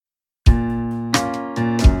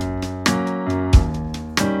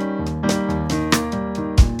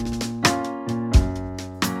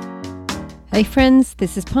Hey friends,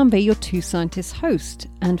 this is Pambe, your Two Scientists host.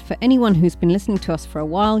 And for anyone who's been listening to us for a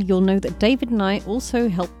while, you'll know that David and I also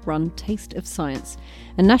help run Taste of Science,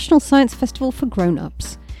 a national science festival for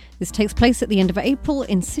grown-ups. This takes place at the end of April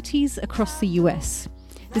in cities across the US.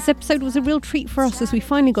 This episode was a real treat for us as we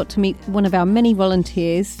finally got to meet one of our many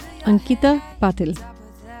volunteers, Ankita Patil.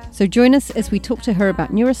 So join us as we talk to her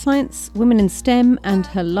about neuroscience, women in STEM, and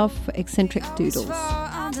her love for eccentric doodles.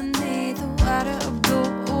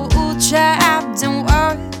 Trapped in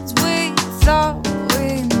words we thought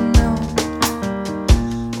we knew.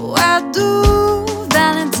 Why do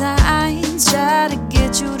Valentines try to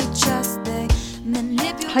get you to trust they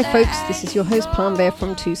manipulate? Hi folks, this is your host Pambe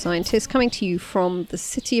from Two Scientists, coming to you from the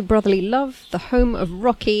city of brotherly love, the home of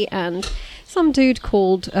Rocky and some dude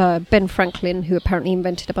called Ben Franklin, who apparently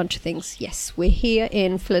invented a bunch of things. Yes, we're here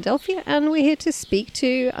in Philadelphia and we're here to speak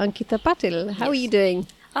to Ankita Patil. How are you doing?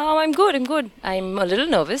 I'm good. I'm a little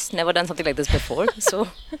nervous. Never done something like this before. So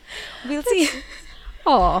we'll see.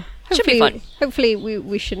 Oh, Should be fun. Hopefully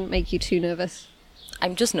we shouldn't make you too nervous.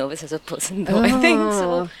 I'm just nervous as a person, though, I think.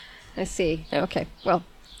 So I see. Yeah. Okay. Well,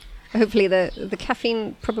 hopefully the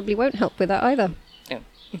caffeine probably won't help with that either. Yeah.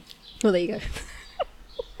 Well, there you go.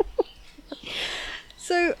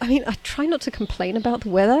 So, I mean, I try not to complain about the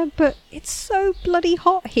weather, but it's so bloody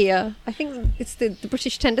hot here. I think it's the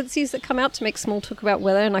British tendencies that come out to make small talk about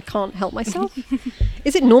weather, and I can't help myself.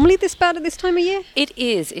 Is it normally this bad at this time of year? It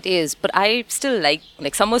is. But I still like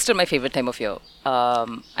summer's still my favorite time of year.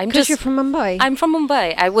 Because you're from Mumbai. I'm from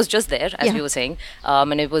Mumbai. I was just there, as Yeah. we were saying.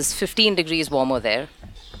 And it was 15 degrees warmer there.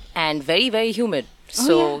 And very, very humid.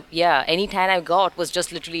 So, yeah, any tan I got was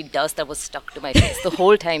just literally dust that was stuck to my face the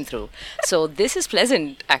whole time through. So, this is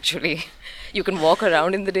pleasant, actually. You can walk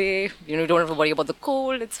around in the day. You don't have to worry about the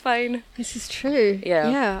cold. It's fine. This is true. Yeah.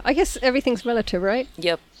 Yeah. I guess everything's relative, right?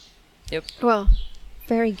 Yep. Well,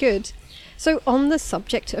 very good. So on the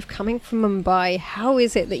subject of coming from Mumbai, how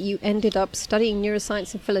is it that you ended up studying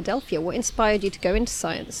neuroscience in Philadelphia? What inspired you to go into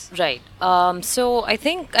science? Right. So I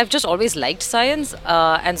think I've just always liked science.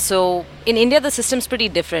 And so in India, the system's pretty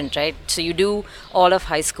different, right? So you do all of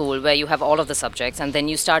high school where you have all of the subjects and then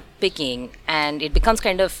you start picking and it becomes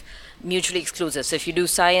kind of mutually exclusive. So if you do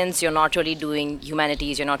science, you're not really doing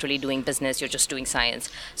humanities, you're not really doing business, you're just doing science.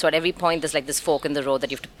 So at every point, there's like this fork in the road that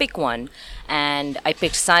you have to pick one. And I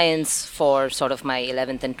picked science for sort of my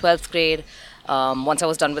 11th and 12th grade. Once I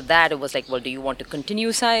was done with that, it was like, well, do you want to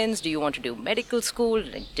continue science? Do you want to do medical school?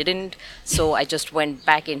 I didn't. So I just went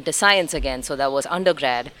back into science again. So that was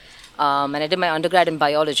undergrad. And I did my undergrad in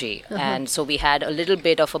biology. And so we had a little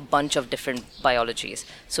bit of a bunch of different biologies.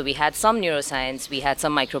 So we had some neuroscience, we had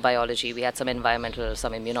some microbiology, we had some environmental,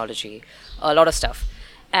 some immunology, a lot of stuff.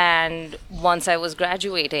 And once I was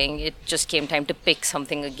graduating, it just came time to pick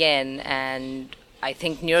something again. And I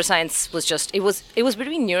think neuroscience was just, it was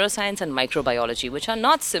between neuroscience and microbiology, which are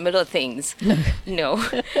not similar things. No.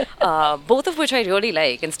 Both of which I really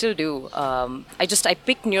like and still do. I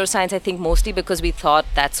picked neuroscience, I think, mostly because we thought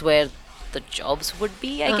that's where the jobs would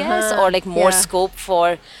be, I guess, or like more scope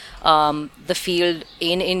for the field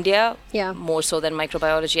in India, more so than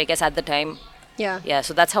microbiology, I guess, at the time. Yeah,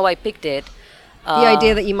 so that's how I picked it. The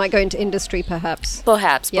idea that you might go into industry, perhaps.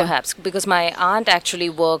 Perhaps, because my aunt actually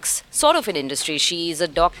works sort of in industry. She's a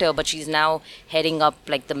doctor, but she's now heading up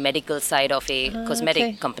like the medical side of a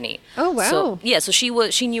cosmetic company. Oh, wow. So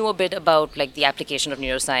she knew a bit about like the application of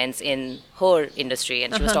neuroscience in her industry,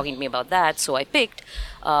 and she was talking to me about that. So I picked.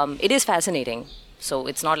 It is fascinating. So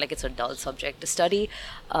it's not like it's a dull subject to study.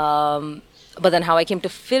 But then how I came to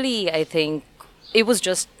Philly, I think it was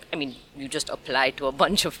just. I mean, you just apply to a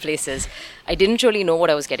bunch of places. I didn't really know what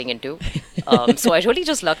I was getting into. So I really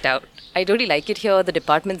just lucked out. I really like it here. The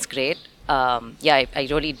department's great. I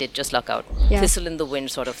really did just luck out. Thistle in the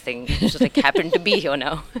wind sort of thing. Just like happened to be here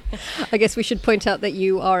now. I guess we should point out that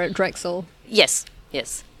you are at Drexel. Yes.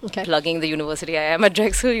 Okay. Plugging the university. I am at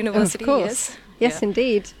Drexel University. Of course. Yes,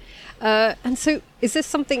 indeed. And so is there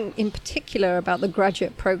something in particular about the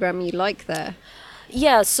graduate program you like there?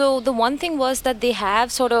 Yeah, so the one thing was that they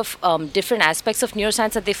have sort of different aspects of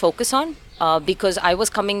neuroscience that they focus on because I was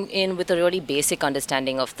coming in with a really basic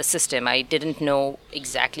understanding of the system. I didn't know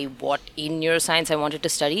exactly what in neuroscience I wanted to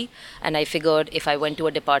study, and I figured if I went to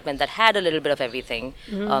a department that had a little bit of everything,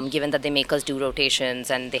 given that they make us do rotations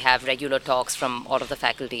and they have regular talks from all of the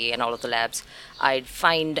faculty and all of the labs, I'd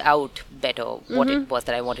find out better what it was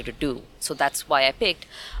that I wanted to do. So that's why I picked.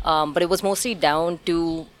 But it was mostly down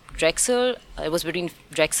to Drexel. It was between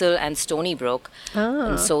Drexel and Stony Brook.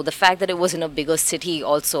 And so the fact that it was in a bigger city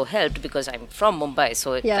also helped, because I'm from Mumbai,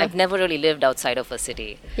 so I've never really lived outside of a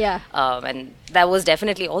city. Yeah. And that was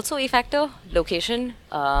definitely also a factor, location.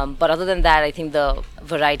 But other than that, I think the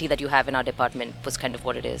variety that you have in our department was kind of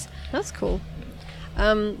what it is. That's cool.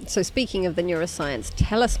 So speaking of the neuroscience,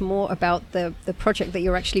 tell us more about the project that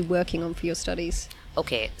you're actually working on for your studies.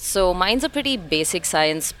 Okay, so mine's a pretty basic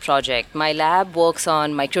science project. My lab works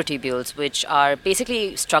on microtubules, which are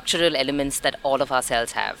basically structural elements that all of our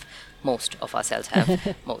cells have. Most of our cells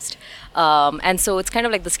have. Most. And so it's kind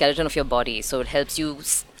of like the skeleton of your body. So it helps you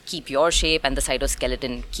keep your shape, and the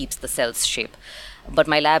cytoskeleton keeps the cell's shape. But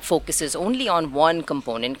my lab focuses only on one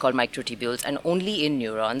component called microtubules, and only in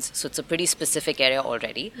neurons. So it's a pretty specific area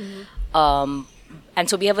already. And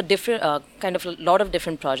so we have a different, kind of a lot of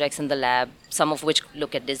different projects in the lab, some of which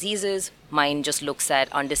look at diseases. Mine just looks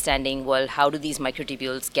at understanding, well, how do these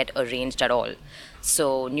microtubules get arranged at all?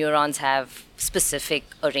 So neurons have specific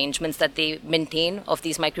arrangements that they maintain of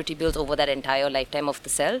these microtubules over that entire lifetime of the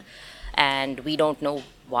cell. And we don't know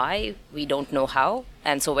why, we don't know how.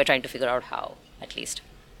 And so we're trying to figure out how, at least.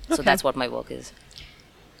 So Okay. that's what my work is.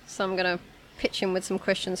 So I'm going to pitch in with some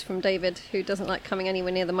questions from David, who doesn't like coming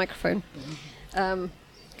anywhere near the microphone.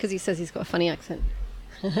 Because he says he's got a funny accent.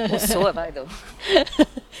 Well, so have I, though.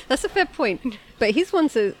 That's a fair point. But his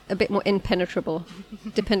one's a bit more impenetrable,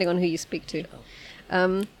 depending on who you speak to.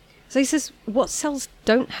 So he says, what cells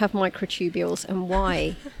don't have microtubules and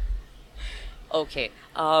why? Okay.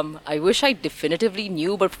 I wish I definitively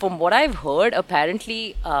knew, but from what I've heard,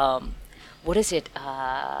 apparently, what is it?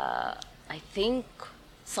 I think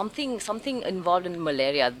something involved in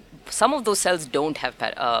malaria. Some of those cells don't have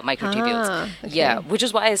microtubules. Okay. Yeah, which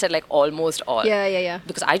is why I said like almost all. Yeah.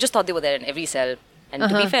 Because I just thought they were there in every cell. And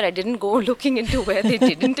to be fair, I didn't go looking into where they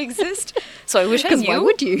didn't exist. So I wish I knew. Because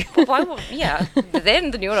why would you? Yeah, they're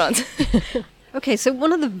in the neurons. Okay, so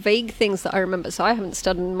one of the vague things that I remember, so I haven't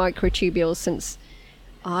studied microtubules since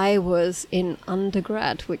I was in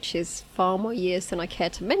undergrad, which is far more years than I care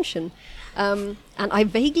to mention. And I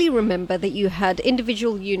vaguely remember that you had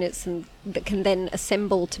individual units that can then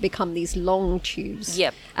assemble to become these long tubes.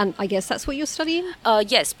 Yep. And I guess that's what you're studying?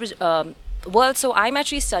 Yes. Well, so I'm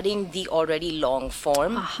actually studying the already long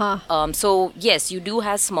form. So yes, you do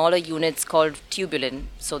have smaller units called tubulin.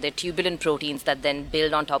 So they're tubulin proteins that then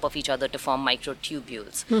build on top of each other to form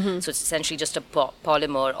microtubules. So it's essentially just a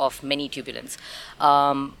polymer of many tubulins.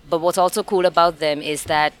 But what's also cool about them is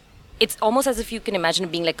that it's almost as if you can imagine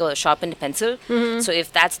it being like a sharpened pencil. So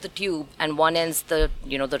if that's the tube and one end's the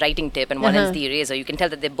writing tip and one end's the eraser, you can tell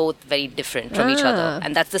that they're both very different from each other.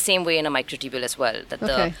 And that's the same way in a microtubule as well, that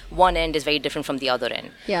the one end is very different from the other end.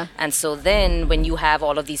 Yeah. And so then when you have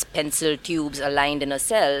all of these pencil tubes aligned in a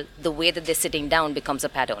cell, the way that they're sitting down becomes a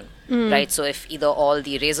pattern, right? So if either all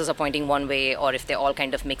the erasers are pointing one way or if they're all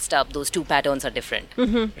kind of mixed up, those two patterns are different,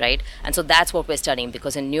 right? And so that's what we're studying,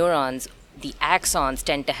 because in neurons, the axons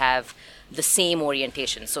tend to have the same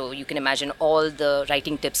orientation. So you can imagine all the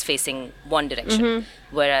writing tips facing one direction,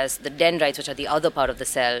 whereas the dendrites, which are the other part of the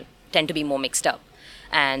cell, tend to be more mixed up.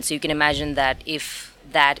 And so you can imagine that if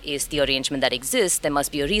that is the arrangement that exists, there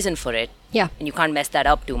must be a reason for it. Yeah. And you can't mess that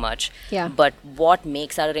up too much. Yeah. But what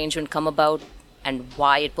makes that arrangement come about and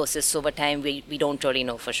why it persists over time, we don't really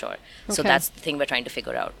know for sure. So Okay. that's the thing we're trying to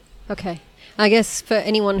figure out. Okay. I guess for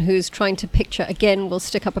anyone who's trying to picture, again, we'll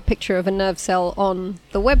stick up a picture of a nerve cell on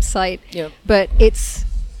the website. Yep. But it's,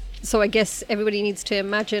 so I guess everybody needs to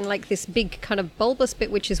imagine like this big kind of bulbous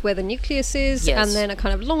bit, which is where the nucleus is, Yes. and then a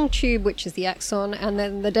kind of long tube, which is the axon, and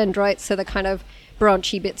then the dendrites, so the kind of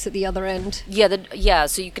branchy bits at the other end. Yeah,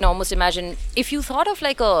 so you can almost imagine if you thought of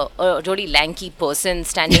like a really lanky person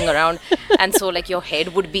standing around, and so like your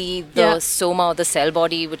head would be the soma or the cell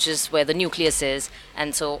body, which is where the nucleus is,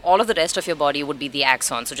 and so all of the rest of your body would be the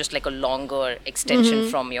axon, so just like a longer extension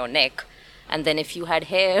from your neck. And then if you had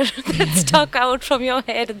hair that stuck out from your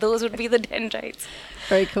head, those would be the dendrites.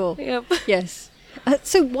 Very cool. Yep. Yes.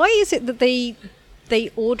 So why is it that they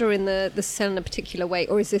order in the cell in a particular way,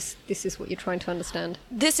 or is this is what you're trying to understand?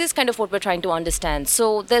 This is kind of what we're trying to understand.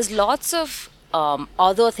 So there's lots of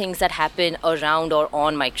other things that happen around or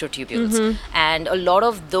on microtubules. And a lot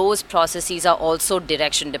of those processes are also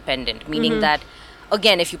direction dependent, meaning that,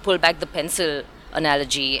 again, if you pull back the pencil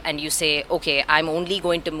analogy and you say, okay, I'm only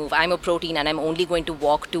going to move, I'm a protein and I'm only going to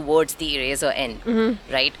walk towards the eraser end,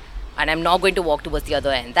 right? And I'm not going to walk towards the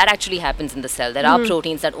other end. That actually happens in the cell. There are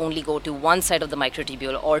proteins that only go to one side of the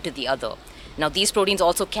microtubule or to the other. Now, these proteins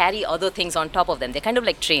also carry other things on top of them. They're kind of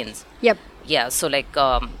like trains. Yep. Yeah, so like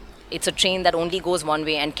It's a train that only goes one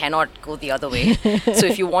way and cannot go the other way. So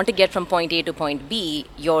if you want to get from point A to point B,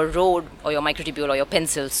 your road or your microtubule or your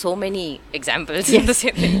pencil, so many examples in the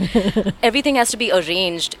same thing. Everything has to be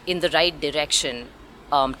arranged in the right direction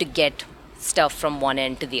to get stuff from one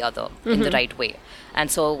end to the other in the right way. And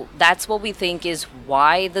so that's what we think is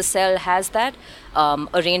why the cell has that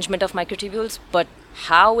arrangement of microtubules, but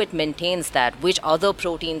how it maintains that, which other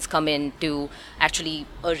proteins come in to actually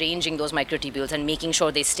arranging those microtubules and making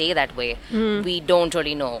sure they stay that way, we don't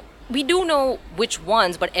really know. We do know which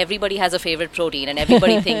ones, but everybody has a favorite protein and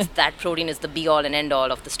everybody thinks that protein is the be-all and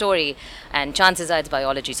end-all of the story, and chances are it's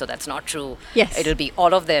biology, so that's not true. Yes. It'll be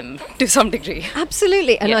all of them to some degree.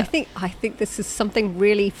 Absolutely. And Yeah. I think this is something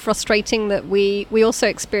really frustrating that we also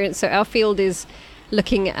experience. So our field is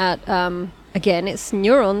looking at, again, it's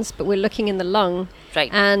neurons, but we're looking in the lung. Right.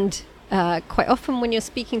 And quite often when you're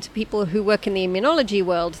speaking to people who work in the immunology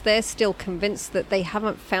world, they're still convinced that they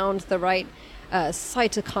haven't found the right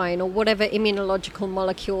cytokine or whatever immunological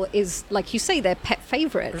molecule is, like you say, their pet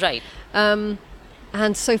favorite. Right.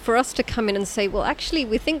 And so for us to come in and say, well, actually,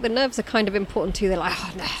 we think the nerves are kind of important too, they're like,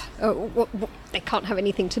 oh, no, they can't have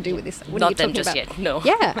anything to do with this. What are you Not them talking just about? yet, no.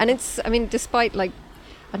 Yeah, and it's, I mean, despite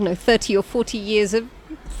 30 or 40 years of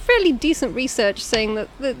fairly decent research saying that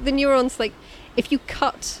the neurons, like, if you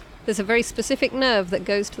cut, there's a very specific nerve that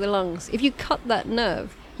goes to the lungs. If you cut that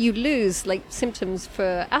nerve, you lose, like, symptoms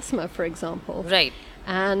for asthma, for example. Right.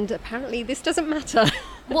 And apparently this doesn't matter.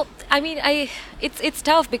 Well, I mean, it's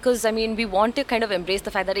tough because, I mean, we want to kind of embrace the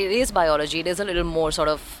fact that it is biology. It is a little more sort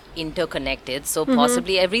of interconnected. So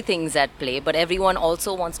possibly everything's at play, but everyone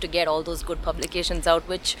also wants to get all those good publications out,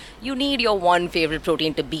 which you need your one favorite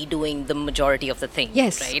protein to be doing the majority of the thing.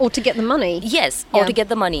 Yes, right? or to get the money. Yes, Yeah. or to get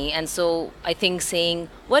the money. And so I think saying,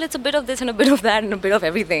 well, it's a bit of this and a bit of that and a bit of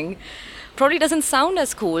everything probably doesn't sound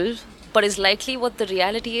as cool, but is likely what the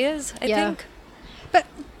reality is, I think. But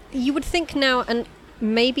you would think now, and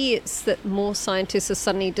maybe it's that more scientists are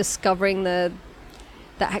suddenly discovering that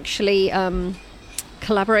actually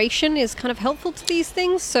collaboration is kind of helpful to these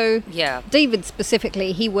things. So Yeah. David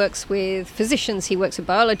specifically, he works with physicians, he works with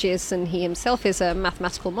biologists, and he himself is a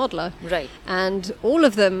mathematical modeler. Right. And all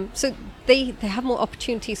of them, so they have more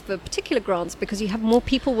opportunities for particular grants because you have more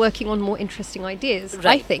people working on more interesting ideas,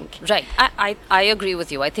 I think. Right. I agree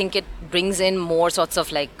with you. I think it brings in more sorts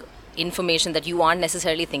of like information that you aren't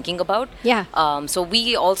necessarily thinking about. Yeah. So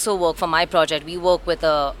we also work, for my project, we work with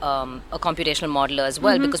a computational modeler as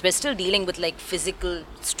well, because we're still dealing with like physical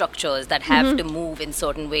structures that have to move in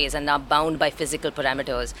certain ways and are bound by physical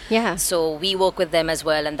parameters. Yeah. So we work with them as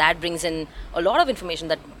well, and that brings in a lot of information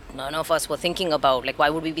that none of us were thinking about. Like, why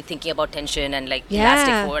would we be thinking about tension and like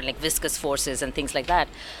elastic force, like viscous forces and things like that?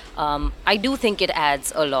 I do think it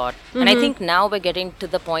adds a lot. And I think now we're getting to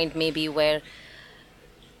the point maybe where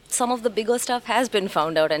some of the bigger stuff has been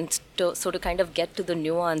found out, and to kind of get to the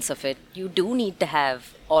nuance of it, you do need to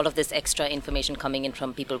have all of this extra information coming in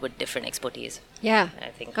from people with different expertise. Yeah, I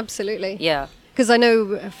think. absolutely. Yeah. Because I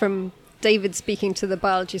know from David speaking to the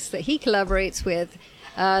biologists that he collaborates with,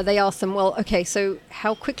 they ask them, well, okay, so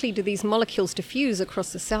how quickly do these molecules diffuse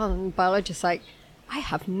across the cell? And biologists like, I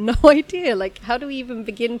have no idea. Like, how do we even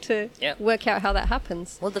begin to work out how that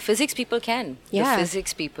happens? Well, the physics people can. Yeah. The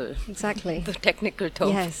physics people. Exactly. The technical term.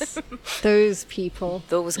 Yes, those people.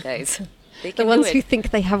 Those guys. They The can ones do who it.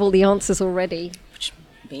 think they have all the answers already. Which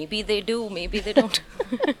maybe they do, maybe they don't.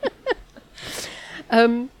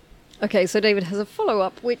 Okay, so David has a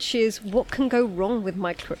follow-up, which is what can go wrong with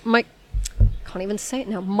can't even say it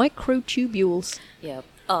now, microtubules. Yeah.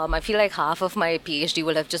 I feel like half of my PhD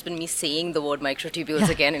will have just been me saying the word microtubules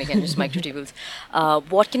again and again, just microtubules.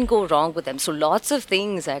 What can go wrong with them? So lots of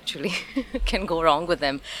things actually can go wrong with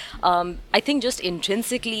them. I think just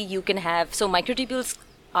intrinsically you can have, so microtubules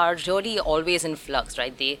are really always in flux,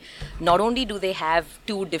 right? They not only do they have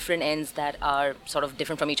two different ends that are sort of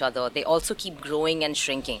different from each other, they also keep growing and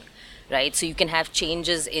shrinking, right? So you can have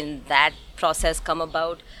changes in that process come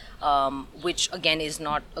about, which again is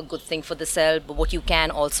not a good thing for the cell. But what you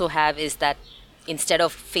can also have is that instead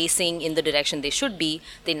of facing in the direction they should be,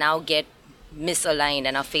 they now get misaligned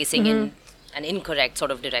and are facing in an incorrect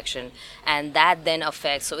sort of direction. And that then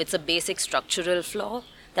affects, so it's a basic structural flaw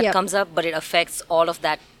that comes up, but it affects all of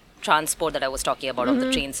that transport that I was talking about of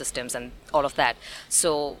the train systems and all of that.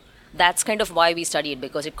 So that's kind of why we study it,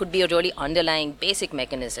 because it could be a really underlying basic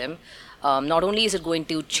mechanism. Not only is it going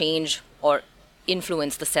to change or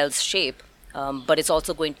influence the cell's shape, but it's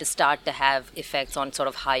also going to start to have effects on sort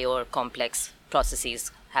of higher complex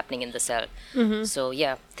processes happening in the cell. So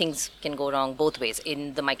yeah, things can go wrong both ways,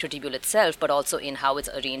 in the microtubule itself, but also in how it's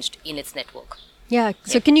arranged in its network. Yeah.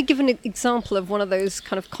 So can you give an example of one of those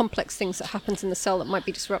kind of complex things that happens in the cell that might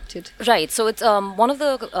be disrupted? Right. So it's one of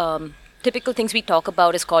the typical things we talk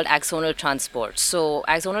about is called axonal transport. So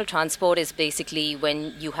axonal transport is basically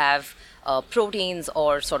when you have proteins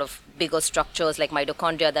or sort of bigger structures like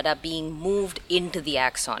mitochondria that are being moved into the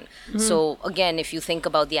axon. So again, if you think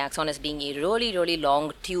about the axon as being a really, really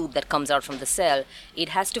long tube that comes out from the cell, it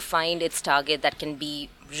has to find its target that can be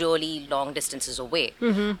really long distances away,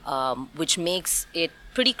 which makes it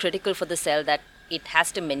pretty critical for the cell that it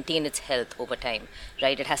has to maintain its health over time,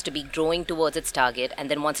 right? It has to be growing towards its target,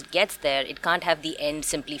 and then once it gets there, it can't have the end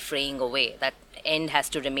simply fraying away. That end has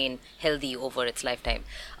to remain healthy over its lifetime.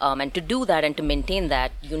 And to do that and to maintain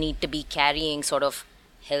that, you need to be carrying sort of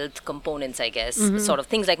health components, I guess, sort of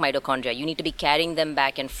things like mitochondria. You need to be carrying them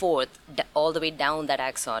back and forth all the way down that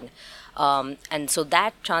axon. And so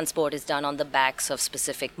that transport is done on the backs of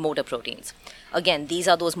specific motor proteins. Again, these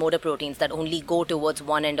are those motor proteins that only go towards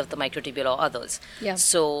one end of the microtubule or others. Yeah.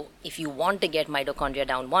 So if you want to get mitochondria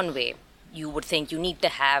down one way, you would think you need to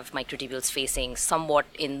have microtubules facing somewhat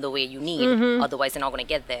in the way you need, otherwise they're not going to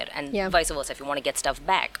get there. And vice versa, if you want to get stuff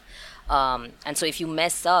back. And so if you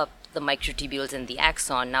mess up the microtubules in the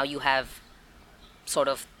axon, now you have sort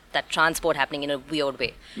of that transport happening in a weird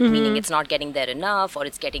way, meaning it's not getting there enough or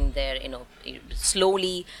it's getting there,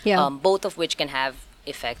 slowly, both of which can have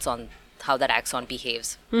effects on how that axon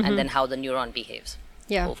behaves and then how the neuron behaves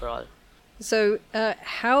overall. So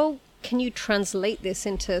how can you translate this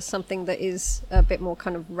into something that is a bit more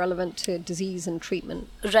kind of relevant to disease and treatment?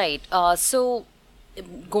 Right. So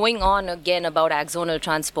going on again about axonal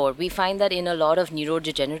transport, we find that in a lot of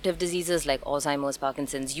neurodegenerative diseases like Alzheimer's,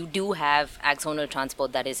 Parkinson's, you do have axonal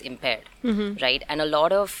transport that is impaired, right? And a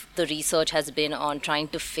lot of the research has been on trying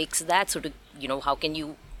to fix that. So how can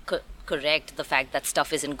you correct the fact that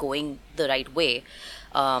stuff isn't going the right way?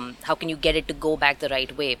 How can you get it to go back the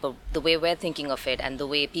right way? But the way we're thinking of it and the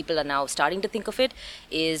way people are now starting to think of it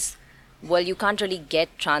is, well, you can't really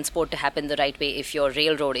get transport to happen the right way if your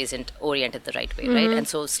railroad isn't oriented the right way, right? And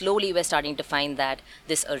so slowly we're starting to find that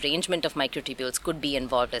this arrangement of microtubules could be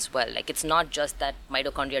involved as well. Like, it's not just that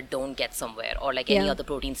mitochondria don't get somewhere or like any other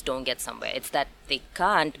proteins don't get somewhere. It's that they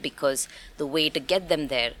can't because the way to get them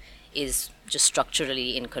there is just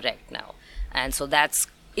structurally incorrect now. And so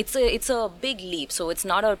it's a big leap. So it's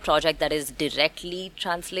not a project that is directly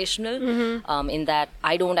translational, in that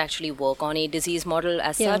I don't actually work on a disease model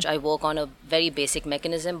as such. I work on a very basic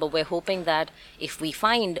mechanism, but we're hoping that if we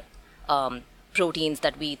find proteins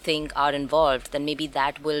that we think are involved, then maybe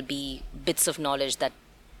that will be bits of knowledge that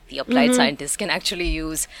the applied scientists can actually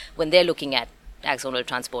use when they're looking at axonal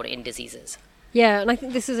transport in diseases. Yeah, and I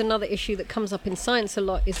think this is another issue that comes up in science a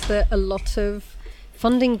lot, is that a lot of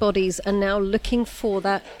funding bodies are now looking for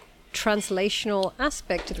that translational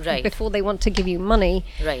aspect before they want to give you money.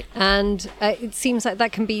 Right. And it seems like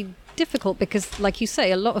that can be difficult because, like you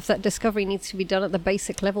say, a lot of that discovery needs to be done at the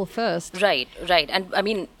basic level first. Right. And I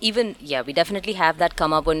mean, we definitely have that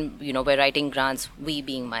come up when, we're writing grants. We,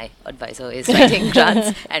 being my advisor, is writing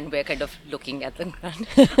grants and we're kind of looking at the grant.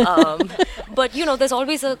 But, there's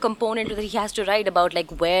always a component that he has to write about, like,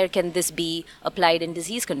 where can this be applied in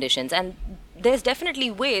disease conditions? And there's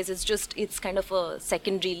definitely ways. It's kind of a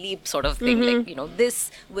secondary leap sort of thing. Like,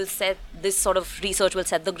 this sort of research will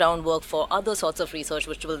set the groundwork for other sorts of research,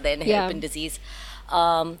 which will then help in disease.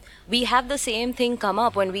 We have the same thing come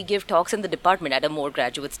up when we give talks in the department at a more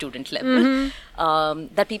graduate student level,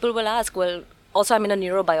 that people will ask, well, also I'm in a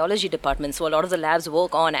neurobiology department, so a lot of the labs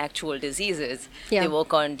work on actual diseases. They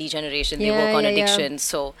work on degeneration, they work on addiction.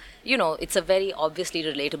 So, it's a very obviously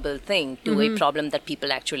relatable thing to a problem that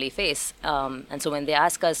people actually face. And so when they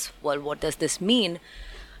ask us, well, what does this mean?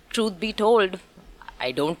 Truth be told,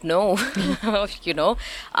 I don't know,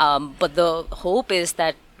 but the hope is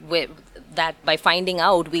that by finding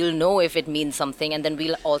out, we'll know if it means something, and then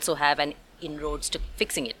we'll also have an inroads to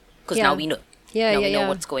fixing it, because now we know. We know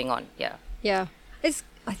what's going on. Yeah.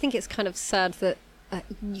 I think it's kind of sad that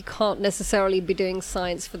you can't necessarily be doing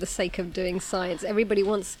science for the sake of doing science. Everybody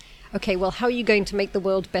wants, okay, well, how are you going to make the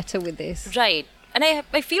world better with this? Right. And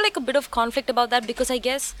I feel like a bit of conflict about that, because I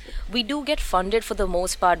guess we do get funded for the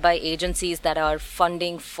most part by agencies that are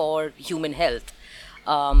funding for human health.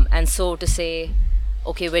 And so to say,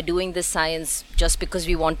 okay, we're doing this science just because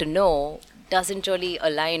we want to know, doesn't really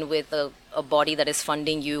align with a body that is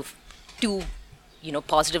funding you to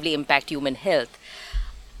positively impact human health.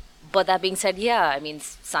 But that being said,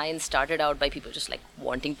 science started out by people just like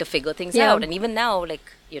wanting to figure things out. And even now,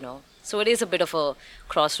 so it is a bit of a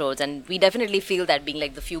crossroads. And we definitely feel that, being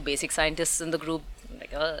like the few basic scientists in the group,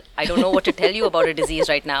 Like, I don't know what to tell you about a disease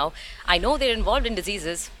right now. I know they're involved in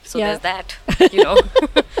diseases, so Yeah. there's that, you know.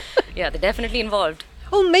 Yeah, they're definitely involved.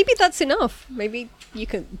 Oh, maybe that's enough. Maybe you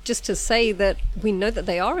can just to say that we know that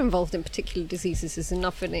they are involved in particular diseases is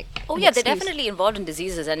enough in it. Oh yeah, they're definitely involved in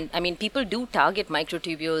diseases, and I mean, people do target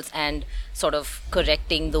microtubules and sort of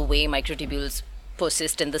correcting the way microtubules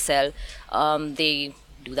persist in the cell. They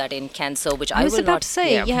do that in cancer, which I was will about not to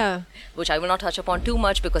say, yeah. which I will not touch upon too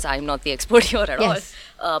much because I'm not the expert here at Yes.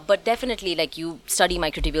 all. But definitely, like, you study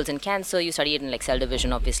microtubules in cancer, you study it in like cell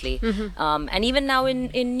division, obviously, and even now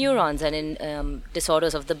in neurons and in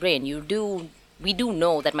disorders of the brain, we do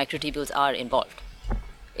know that microtubules are involved.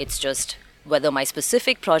 It's just whether my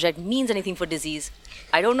specific project means anything for disease,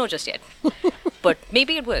 I don't know just yet, but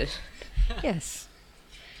maybe it will. Yes.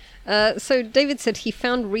 So David said he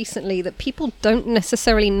found recently that people don't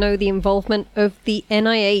necessarily know the involvement of the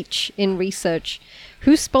NIH in research.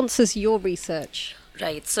 Who sponsors your research?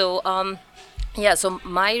 Right. So, so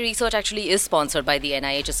my research actually is sponsored by the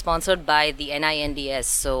NIH. It's sponsored by the NINDS,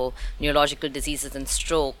 so Neurological Diseases and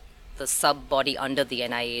Stroke, the sub-body under the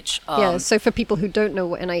NIH. Yeah, so for people who don't know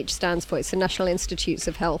what NIH stands for, it's the National Institutes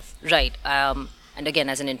of Health. Right. And again,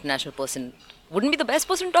 as an international person, wouldn't be the best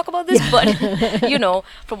person to talk about this, but you know,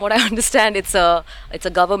 from what I understand, it's a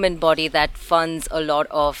government body that funds a lot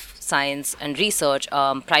of science and research,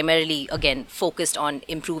 primarily again focused on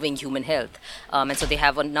improving human health. And so they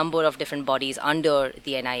have a number of different bodies under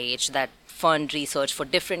the NIH that fund research for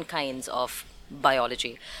different kinds of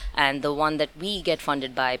biology, and the one that we get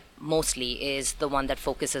funded by mostly is the one that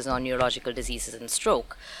focuses on neurological diseases and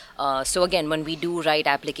stroke. So again, when we do write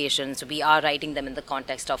applications, we are writing them in the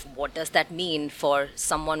context of what does that mean for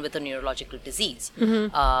someone with a neurological disease.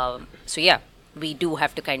 So yeah, we do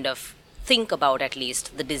have to kind of think about at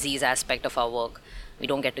least the disease aspect of our work. We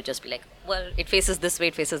don't get to just be like, well, it faces this way,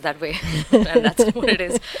 it faces that way, and that's what it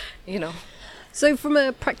is, you know. So from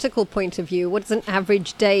a practical point of view, what does an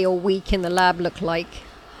average day or week in the lab look like?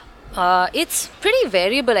 It's pretty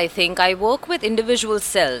variable, I think. I work with individual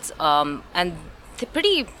cells, and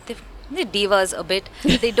they're divas a bit.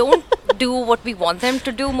 They don't do what we want them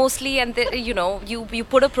to do mostly, and you know, you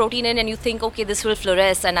put a protein in and you think, okay, this will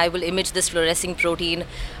fluoresce, and I will image this fluorescing protein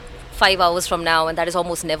 5 hours from now, and that is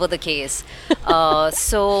almost never the case.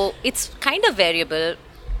 So it's kind of variable.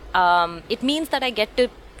 It means that I get to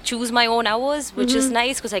choose my own hours, which is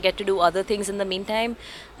nice because I get to do other things in the meantime.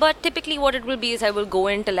 But typically what it will be is I will go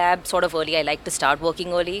into lab sort of early. I like to start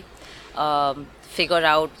working early, figure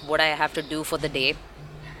out what I have to do for the day.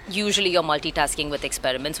 Usually you're multitasking with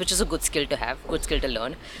experiments, which is a good skill to have, good skill to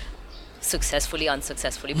learn. Successfully,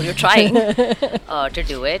 unsuccessfully, but you're trying to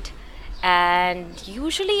do it. And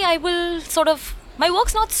usually I will sort of, my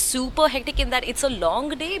work's not super hectic in that it's a long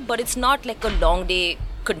day, but it's not like a long day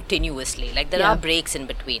continuously. Like there are breaks in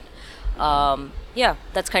between.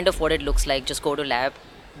 That's kind of what it looks like. Just go to lab,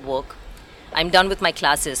 work. I'm done with my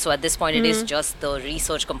classes, so at this point it is just the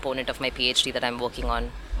research component of my PhD that I'm working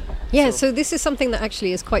on. Yeah, so this is something that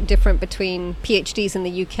actually is quite different between PhDs in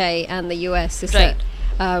the UK and the US, is Right.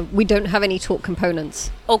 that we don't have any taught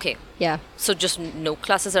components. Okay. Yeah. So just no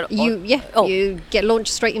classes at all? You get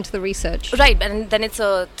launched straight into the research. Right, and then it's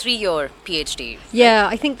a 3-year PhD. Yeah,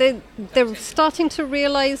 I think they're starting to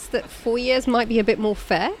realise that 4 years might be a bit more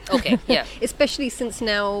fair. Okay, yeah. Especially since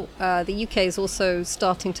now the UK is also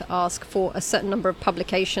starting to ask for a certain number of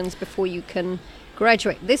publications before you can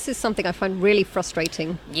graduate. This is something I find really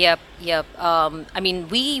frustrating. Yep. I mean,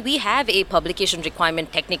 we have a publication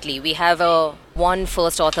requirement technically. We have a one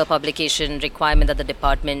first author publication requirement that the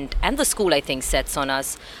department and the school, I think, sets on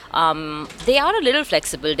us. They are a little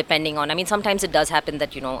flexible depending on, I mean, sometimes it does happen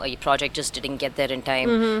that, you know, a project just didn't get there in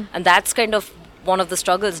time. And that's kind of one of the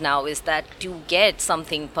struggles now, is that to get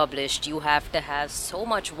something published, you have to have so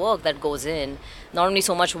much work that goes in. Not only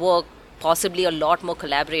so much work, possibly a lot more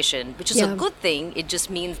collaboration, which is a good thing. It just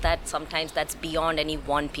means that sometimes that's beyond any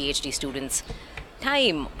one PhD student's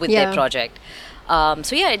time with their project.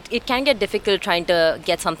 It can get difficult trying to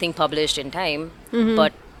get something published in time.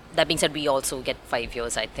 But that being said, we also get 5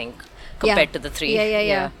 years, I think, compared to the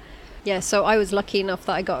 3. Yeah, so I was lucky enough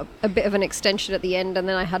that I got a bit of an extension at the end, and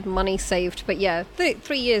then I had money saved. But yeah,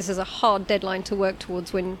 3 years is a hard deadline to work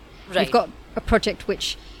towards when you've got a project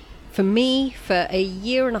which, for me, for a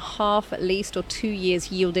year and a half at least, or 2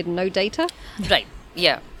 years, yielded no data. Right,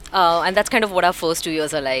 yeah. And that's kind of what our first 2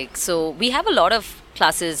 years are like. So we have a lot of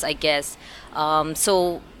classes, I guess.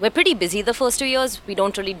 So we're pretty busy the first 2 years. We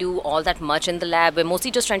don't really do all that much in the lab. We're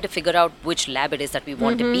mostly just trying to figure out which lab it is that we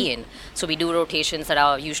want to be in. So we do rotations that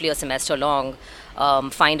are usually a semester long.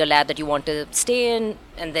 Find a lab that you want to stay in,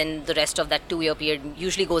 and then the rest of that 2-year period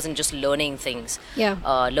usually goes in just learning things.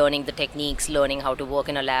 Learning the techniques, learning how to work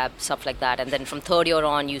in a lab, stuff like that. And then from third year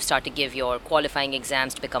on, you start to give your qualifying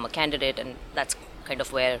exams to become a candidate, and that's kind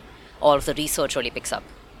of where all of the research really picks up.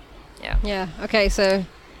 Yeah. Okay, so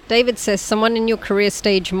David says someone in your career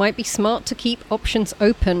stage might be smart to keep options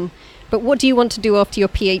open, but what do you want to do after your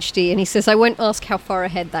PhD? And he says, I won't ask how far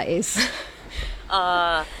ahead that is.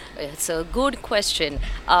 It's a good question.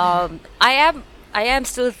 I am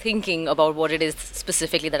still thinking about what it is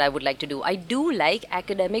specifically that I would like to do. I do like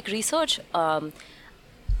academic research.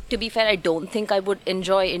 To be fair, I don't think I would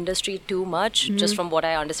enjoy industry too much, just from what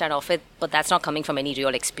I understand of it. But that's not coming from any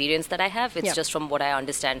real experience that I have. It's just from what I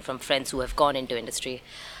understand from friends who have gone into industry.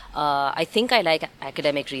 I think I like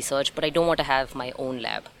academic research, but I don't want to have my own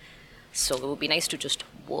lab. So it would be nice to just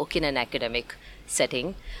work in an academic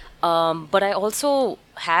setting. But I also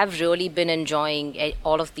have really been enjoying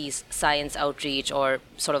all of these science outreach or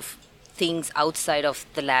sort of things outside of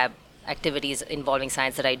the lab, activities involving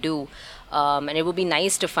science that I do. And it would be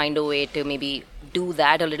nice to find a way to maybe do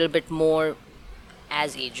that a little bit more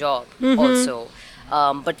as a job also.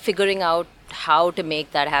 But figuring out how to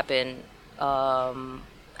make that happen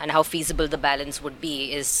and how feasible the balance would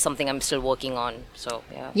be is something I'm still working on. So,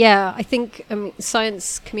 Yeah, I think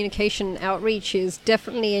science communication outreach is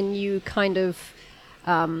definitely a new kind of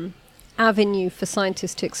avenue for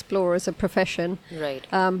scientists to explore as a profession. Right.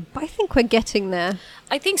 But I think we're getting there.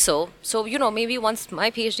 I think so. So, maybe once my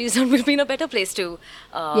PhD is done, we'll be in a better place to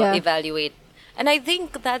evaluate. And I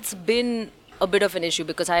think that's been a bit of an issue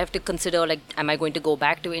because I have to consider, like, am I going to go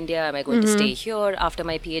back to India? Am I going to stay here after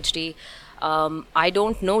my PhD? I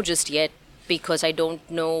don't know just yet because I don't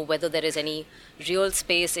know whether there is any real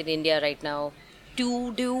space in India right now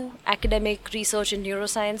to do academic research in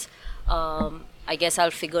neuroscience. I guess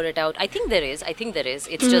I'll figure it out. I think there is.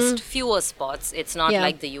 It's just fewer spots. It's not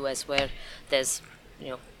like the US where there's,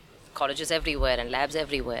 colleges everywhere and labs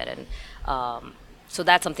everywhere. And so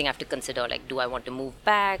that's something I have to consider. Like, do I want to move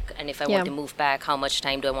back? And if I want to move back, how much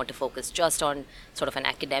time do I want to focus just on sort of an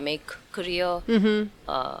academic career?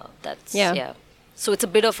 So it's a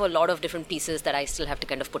bit of a lot of different pieces that I still have to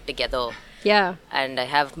kind of put together. Yeah. And I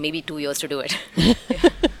have maybe 2 years to do it. 2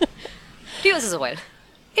 years is a while.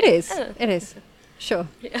 It is. It is. Sure.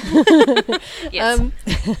 Yes.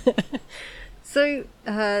 So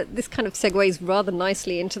this kind of segues rather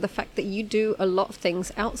nicely into the fact that you do a lot of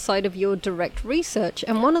things outside of your direct research.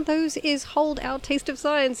 And one of those is hold our Taste of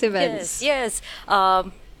Science events. Yes.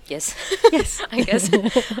 Yes, I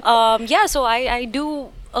guess. So I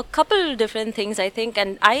do a couple different things, I think,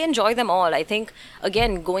 and I enjoy them all. I think,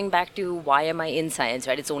 again, going back to why am I in science,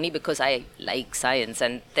 right? It's only because I like science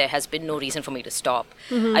and there has been no reason for me to stop.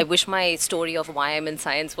 I wish my story of why I'm in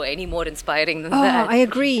science were any more inspiring than that. I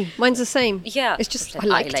agree. Mine's the same. Yeah. It's just, I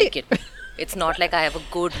like it. It's not like I have a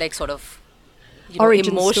good, like, sort of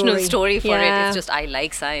origin emotional story for it. Yeah. It's just I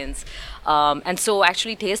like science. And so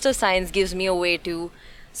actually Taste of Science gives me a way to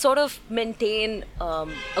sort of maintain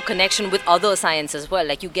a connection with other science as well.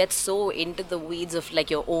 Like, you get so into the weeds of like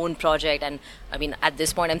your own project, and I mean at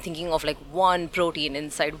this point I'm thinking of like one protein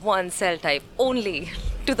inside one cell type only,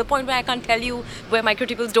 to the point where I can't tell you where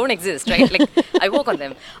microtubules don't exist, right? Like, I work on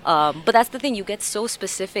them, but that's the thing, you get so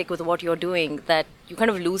specific with what you're doing that you kind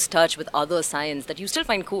of lose touch with other science that you still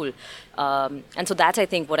find cool, and so that's, I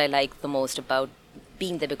think, what I like the most about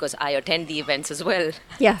being there, because I attend the events as well.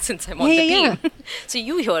 Yeah. Since I'm on the team. So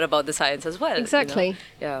you hear about the science as well. Exactly.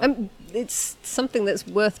 Yeah. It's something that's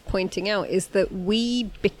worth pointing out is that we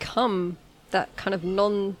become that kind of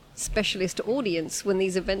non-specialist audience when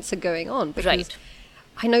these events are going on. Because Right.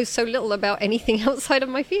 I know so little about anything outside of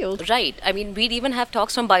my field. Right. I mean, we'd even have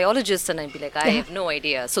talks from biologists, and I'd be like, I have no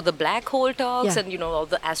idea. So the black hole talks and, all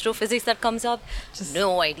the astrophysics that comes up, just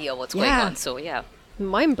no idea what's going on. So,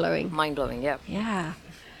 Mind-blowing. Mind-blowing, yeah. Yeah.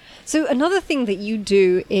 So another thing that you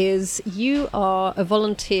do is you are a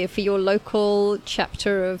volunteer for your local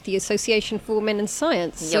chapter of the Association for Women in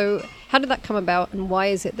Science. Yep. So how did that come about, and why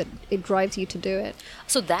is it that it drives you to do it?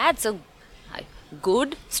 So that's a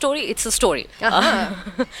good story. It's a story.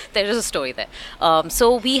 There is a story there.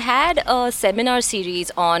 So we had a seminar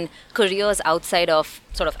series on careers outside of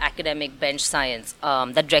sort of academic bench science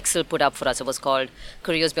that Drexel put up for us. It was called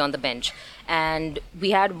Careers Beyond the Bench. And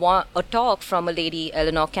we had a talk from a lady,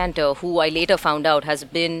 Eleanor Cantor, who I later found out has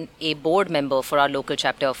been a board member for our local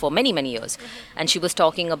chapter for many, many years. And she was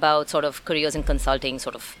talking about sort of careers in consulting,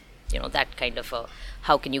 sort of that kind of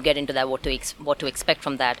how can you get into that, what to expect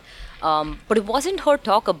from that. But it wasn't her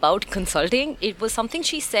talk about consulting. It was something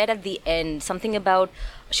she said at the end, something about,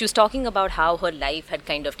 she was talking about how her life had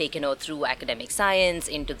kind of taken her through academic science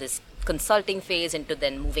into this consulting phase, into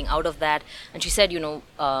then moving out of that. And she said,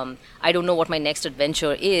 I don't know what my next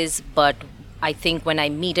adventure is, but I think when I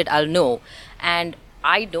meet it, I'll know. And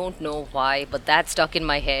I don't know why, but that stuck in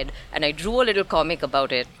my head, and I drew a little comic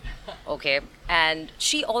about it. Okay. And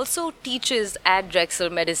she also teaches at Drexel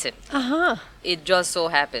Medicine. It just so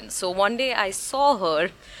happened. So one day I saw her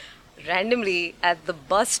randomly at the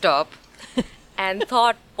bus stop and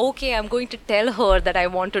thought, okay, I'm going to tell her that I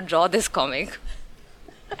want to draw this comic.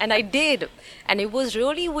 And I did. And it was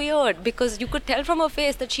really weird because you could tell from her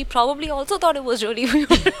face that she probably also thought it was really weird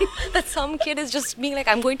that some kid is just being like,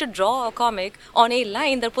 I'm going to draw a comic on a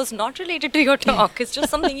line that was not related to your talk. It's just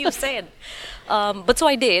something you said. But so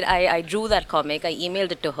I did. I drew that comic. I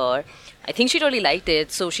emailed it to her. I think she really liked it.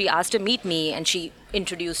 So she asked to meet me, and she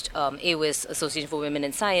introduced AWIS, Association for Women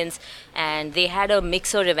in Science. And they had a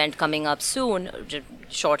mixer event coming up soon,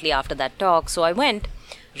 shortly after that talk. So I went.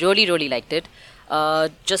 Really, really liked it.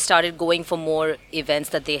 Just started going for more events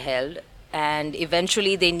that they held, and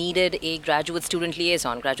eventually they needed a graduate student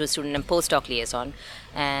and postdoc liaison,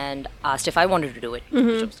 and asked if I wanted to do it.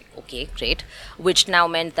 Which I was like, okay, great. Which now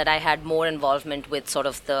meant that I had more involvement with sort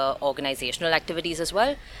of the organizational activities as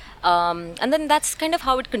well. And then that's kind of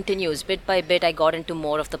how it continues. Bit by bit, I got into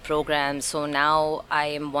more of the programs. So now I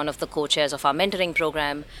am one of the co-chairs of our mentoring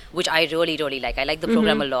program, which I really, really like. I like the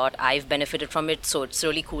program a lot. I've benefited from it, so it's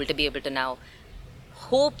really cool to be able to now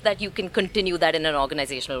hope that you can continue that in an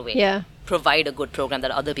organizational way. Yeah. Provide a good program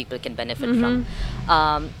that other people can benefit from.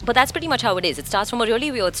 But that's pretty much how it is. It starts from a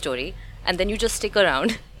really weird story, and then you just stick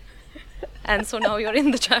around. And so now you're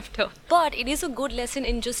in the chapter. But it is a good lesson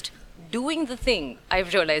in just doing the thing,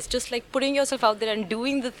 I've realized. Just like putting yourself out there and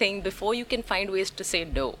doing the thing before you can find ways to say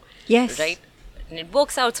no. Yes. Right? And it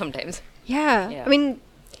works out sometimes. Yeah. I mean,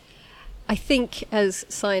 I think as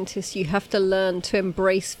scientists, you have to learn to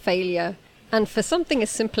embrace failure. And for something as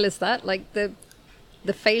simple as that, like the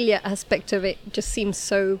failure aspect of it just seems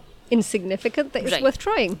so insignificant that it's worth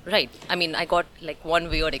trying. Right. I mean, I got like one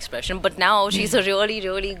weird expression, but now she's a really,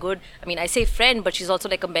 really good, I mean, I say friend, but she's also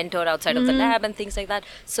like a mentor outside of the lab and things like that.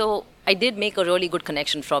 So I did make a really good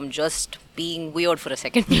connection from just being weird for a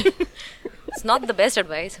second. It's not the best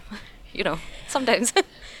advice. Sometimes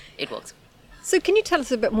it works. So can you tell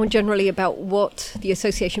us a bit more generally about what the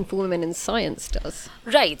Association for Women in Science does?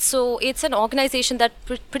 Right. So it's an organization that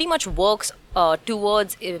pretty much works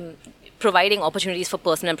towards providing opportunities for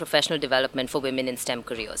personal and professional development for women in STEM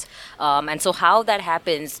careers. And so how that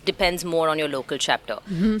happens depends more on your local chapter.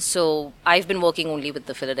 So I've been working only with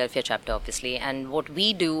the Philadelphia chapter, obviously. And what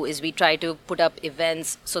we do is we try to put up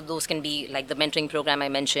events. So those can be like the mentoring program I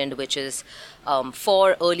mentioned, which is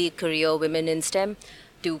for early career women in STEM,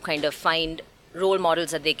 to kind of find role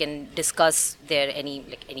models that they can discuss their any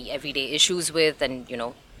everyday issues with, and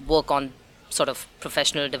work on sort of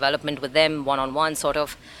professional development with them one-on-one sort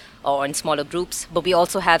of, or in smaller groups. But we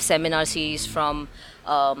also have seminar series from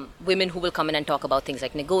women who will come in and talk about things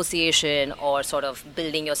like negotiation or sort of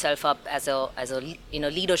building yourself up as a in a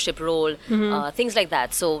leadership role, things like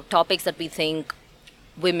that. So topics that we think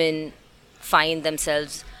women find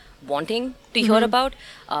themselves wanting to hear about.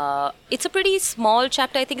 It's a pretty small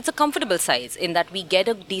chapter. I think it's a comfortable size in that we get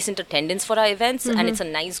a decent attendance for our events, and it's a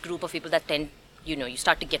nice group of people that tend, you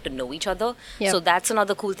start to get to know each other. So that's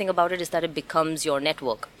another cool thing about it, is that it becomes your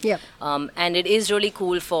network. And it is really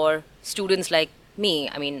cool for students like me.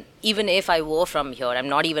 I mean, even if I were from here, I'm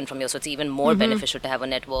not even from here, so it's even more beneficial to have a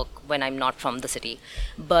network when I'm not from the city.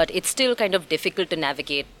 But it's still kind of difficult to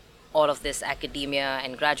navigate all of this academia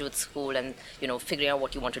and graduate school and, figuring out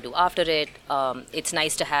what you want to do after it. It's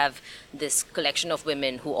nice to have this collection of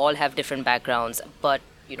women who all have different backgrounds, but,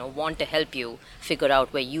 want to help you figure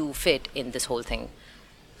out where you fit in this whole thing.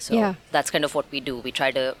 So that's kind of what we do. We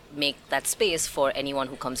try to make that space for anyone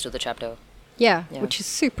who comes to the chapter. Yeah, which is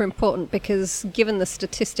super important, because given the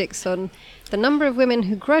statistics on the number of women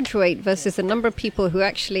who graduate versus the number of people who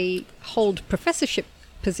actually hold professorship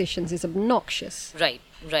positions is obnoxious. Right.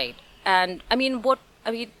 And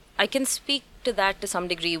I can speak to that to some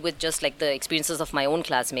degree with just like the experiences of my own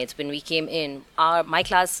classmates. When we came in,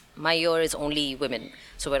 my year is only women.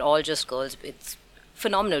 So we're all just girls. It's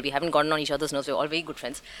phenomenal. We haven't gotten on each other's nerves. We're all very good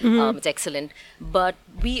friends. It's excellent. But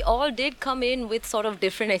we all did come in with sort of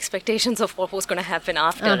different expectations of what was going to happen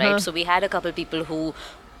after, right? So we had a couple people who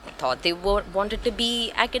thought they wanted to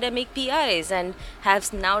be academic PIs and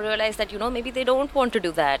have now realized that, maybe they don't want to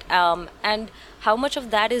do that. And how much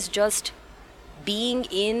of that is just being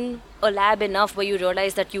in a lab enough where you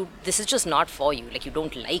realize that this is just not for you. Like, you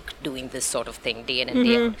don't like doing this sort of thing day in and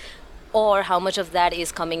day out. Or how much of that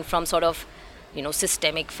is coming from sort of,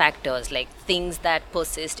 systemic factors, like things that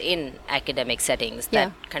persist in academic settings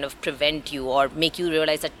that kind of prevent you or make you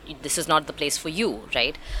realize that this is not the place for you,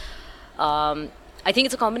 right? I think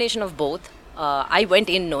it's a combination of both. I went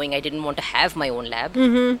in knowing I didn't want to have my own lab.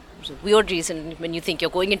 It's a weird reason when you think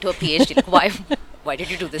you're going into a PhD. Like, why did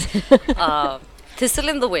you do this? Thistle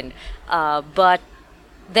in the wind. But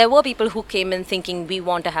there were people who came in thinking we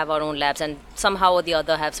want to have our own labs, and somehow or the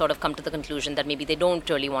other have sort of come to the conclusion that maybe they don't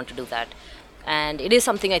really want to do that. And it is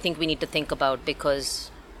something I think we need to think about,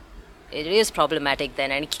 because it is problematic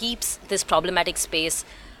then, and it keeps this problematic space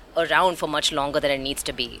around for much longer than it needs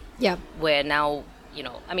to be. Yeah. Where now,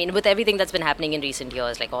 with everything that's been happening in recent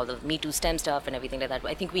years, like all the Me Too STEM stuff and everything like that,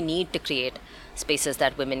 I think we need to create spaces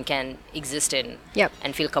that women can exist in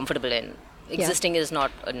and feel comfortable in. Existing is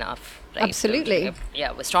not enough, right? Absolutely.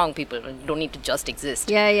 So, we're strong people. We don't need to just exist.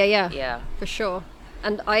 Yeah. For sure.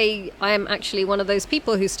 And I am actually one of those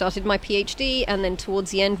people who started my PhD and then towards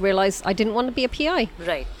the end realized I didn't want to be a PI.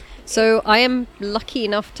 Right. So I am lucky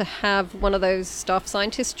enough to have one of those staff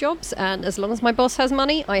scientist jobs, and as long as my boss has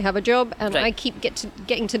money, I have a job, and I keep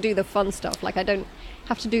getting to do the fun stuff. Like, I don't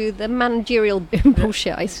have to do the managerial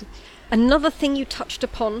bullshit. Another thing you touched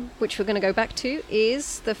upon, which we're going to go back to,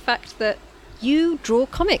 is the fact that you draw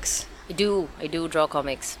comics. I do draw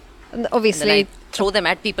comics. And obviously, and then I throw them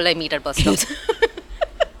at people I meet at bus stops.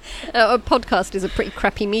 A podcast is a pretty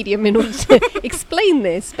crappy medium in order to explain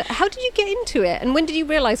this, but how did you get into it, and when did you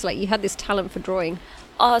realize you had this talent for drawing?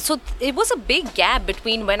 So it was a big gap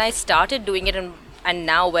between when I started doing it and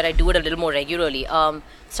now, where I do it a little more regularly.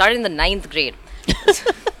 Started in the 9th grade.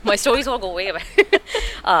 My stories all go way back.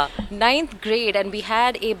 9th grade, and we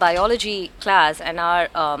had a biology class, and our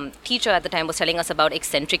teacher at the time was telling us about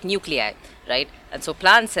eccentric nuclei, right? And so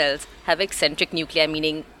plant cells have eccentric nuclei,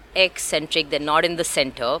 meaning eccentric, they're not in the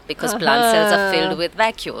center, because plant cells are filled with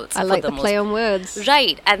vacuoles. I like the play on words.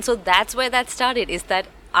 Right. And so that's where that started, is that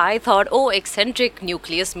I thought, eccentric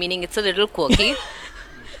nucleus, meaning it's a little quirky.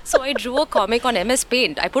 So I drew a comic on MS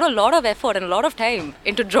Paint. I put a lot of effort and a lot of time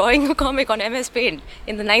into drawing a comic on MS Paint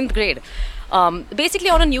in the 9th grade. Basically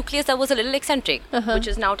on a nucleus that was a little eccentric, which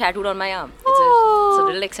is now tattooed on my arm. It's a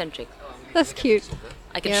little eccentric. That's cute.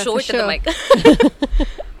 I can show it to the mic.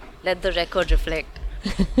 Let the record reflect.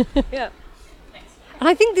 Yeah. And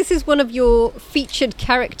I think this is one of your featured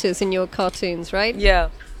characters in your cartoons, right? Yeah.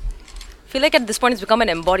 I feel like at this point it's become an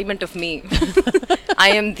embodiment of me. I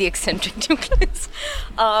am the eccentric nucleus.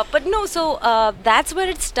 But no, so that's where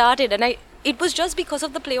it started, and it was just because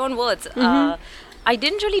of the play on words. I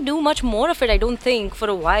didn't really do much more of it, I don't think, for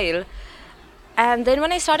a while. And then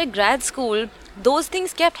when I started grad school, those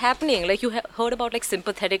things kept happening. Like, you heard about like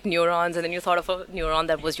sympathetic neurons, and then you thought of a neuron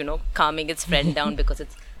that was, calming its friend down because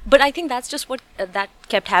it's... But I think that's just what that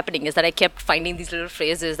kept happening, is that I kept finding these little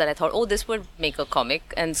phrases that I thought, this would make a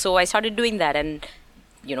comic. And so I started doing that, and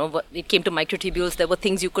it came to microtubules. There were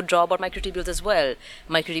things you could draw about microtubules as well.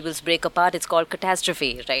 Microtubules break apart. It's called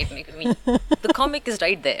catastrophe, right? I mean, the comic is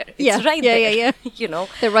right there. It's right there. Yeah.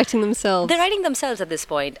 They're writing themselves. They're writing themselves at this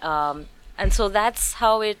point. And so that's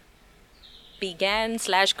how it began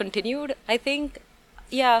 / continued, I think.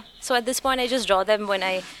 Yeah. So at this point, I just draw them when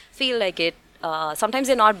I feel like it. Sometimes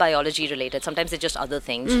they're not biology related. Sometimes they're just other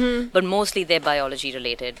things. But mostly they're biology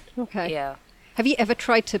related. Okay. Yeah. Have you ever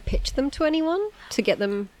tried to pitch them to anyone to get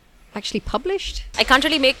them actually published? I can't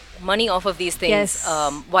really make money off of these things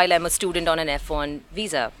while I'm a student on an F1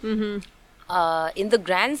 visa. In the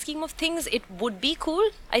grand scheme of things, it would be cool,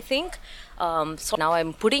 I think. So now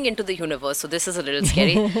I'm putting into the universe, so this is a little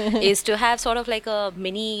scary, is to have sort of like a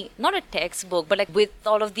mini, not a textbook, but like with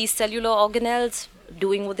all of these cellular organelles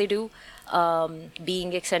doing what they do.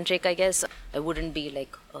 Being eccentric, I guess. I wouldn't be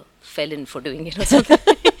like a felon for doing it or something,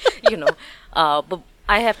 but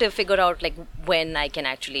I have to figure out like when I can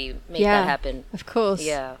actually make that happen. Of course.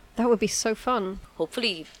 Yeah. That would be so fun.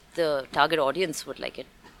 Hopefully the target audience would like it.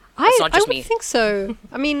 I would me. think so.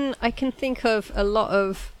 I mean, I can think of a lot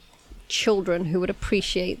of children who would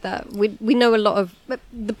appreciate that. We know a lot of... But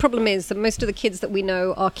the problem is that most of the kids that we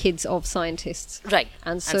know are kids of scientists. Right.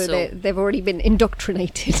 And so they've already been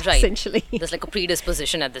indoctrinated, essentially. There's like a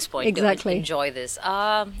predisposition at this point exactly. to enjoy this.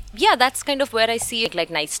 That's kind of where I see it, like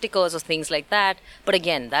nice stickers or things like that. But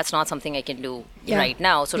again, that's not something I can do right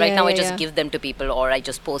now. So right now I just give them to people, or I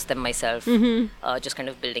just post them myself. Just kind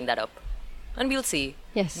of building that up. And we'll see.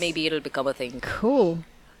 Yes. Maybe it'll become a thing. Cool.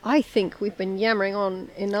 I think we've been yammering on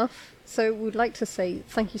enough. So we'd like to say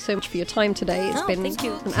thank you so much for your time today. It's been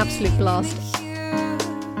an absolute blast.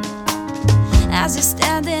 as you're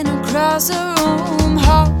standing across the room,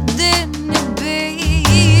 holding your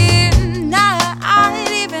beat. Not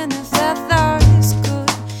even if the thoughts could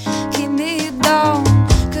keep me down,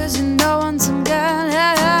 'cause you know once I'm gone,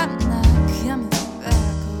 I'm not coming back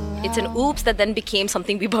around. It's an oops that then became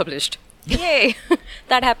something we published. Yay!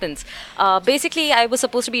 That happens. Basically, I was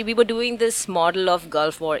supposed to be, we were doing this model of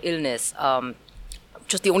Gulf War illness.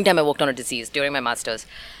 Just the only time I worked on a disease during my master's.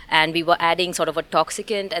 And we were adding sort of a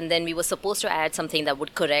toxicant, and then we were supposed to add something that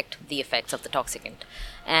would correct the effects of the toxicant.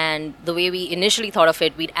 And the way we initially thought of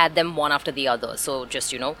it, we'd add them one after the other. So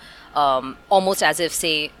just, almost as if,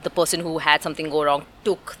 say, the person who had something go wrong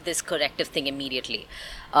took this corrective thing immediately.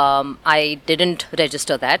 I didn't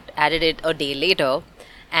register that, added it a day later,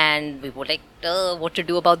 and we were like, what to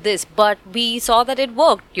do about this? But we saw that it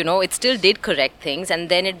worked, it still did correct things. And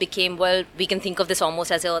then it became, well, we can think of this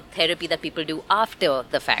almost as a therapy that people do after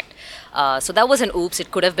the fact. So that was an oops.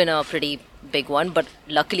 It could have been a pretty big one. But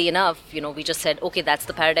luckily enough, we just said, okay, that's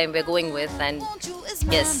the paradigm we're going with. And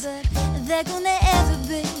yes. They're gonna ever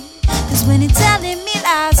be. 'Cause when you're telling me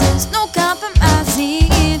lies, there's no compromising.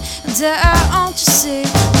 Don't you see?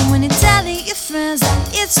 And when you're telling your friends that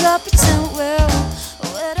it's a pretend, well,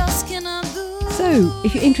 what else can I do? So,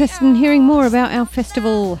 if you're interested in hearing more about our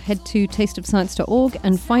festival, head to tasteofscience.org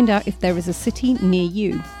and find out if there is a city near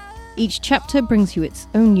you. Each chapter brings you its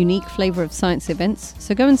own unique flavour of science events,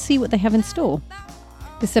 so go and see what they have in store.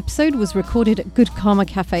 This episode was recorded at Good Karma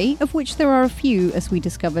Cafe, of which there are a few, as we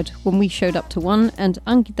discovered when we showed up to one and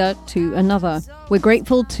Ankita to another. We're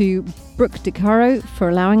grateful to Brooke DeCaro for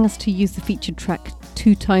allowing us to use the featured track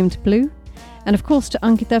Two Timed Blue, and of course to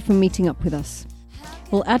Ankita for meeting up with us.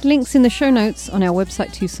 We'll add links in the show notes on our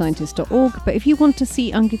website twoscientists.org, but if you want to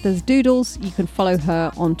see Ankita's doodles, you can follow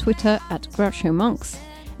her on Twitter at Groucho Monks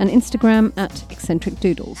and Instagram at Eccentric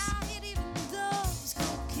Doodles.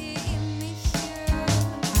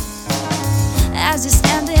 As you're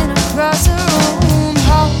standing across the room,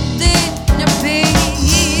 holding your beat.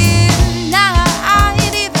 Not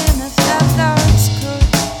even if the thoughts could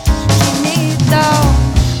keep me down,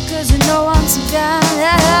 'cause you know once I'm gone,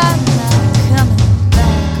 I'm not coming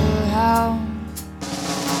back around.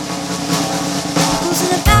 'Cause in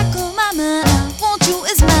the back of my mind, I want you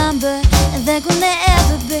as mine, but they're gonna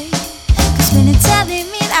ever be. 'Cause when you're telling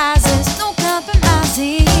me lies, there's no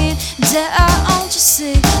compromising. Don't you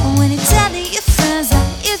see? When you're telling your friends that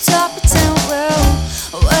it's all pretend, well,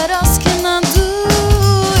 what else can I do?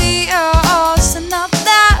 Yeah, it's enough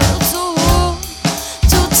that too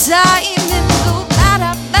time and blue,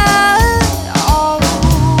 oh,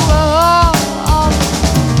 oh, oh,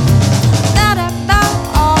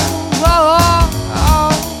 oh.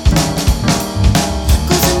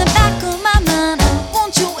 'Cause in the back of my mind, I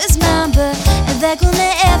want you as mine, but they're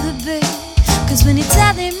gonna ever be. 'Cause when you're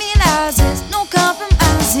telling me lies, there's no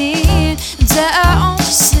compromising. Don't you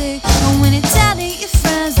see? And when you're telling your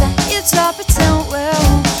friends that it's all pretend,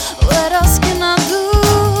 well, what else can I do?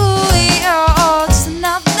 Yeah, just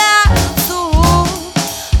enough that too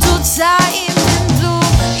time and blue.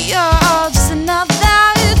 Yeah, just enough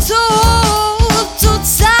that too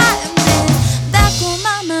time and back on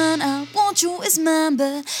my mind. I want you as mine,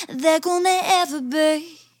 but they're gonna ever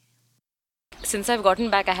be. Since I've gotten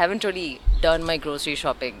back, I haven't really done my grocery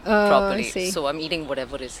shopping properly. I see. So I'm eating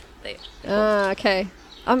whatever is there. Okay.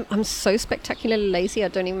 I'm so spectacularly lazy, I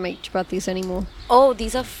don't even make chapatis anymore. Oh,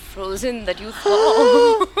 these are frozen that you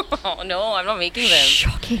thought. Oh, no, I'm not making them.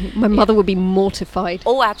 Shocking. My mother would be mortified.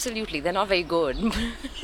 Oh, absolutely. They're not very good.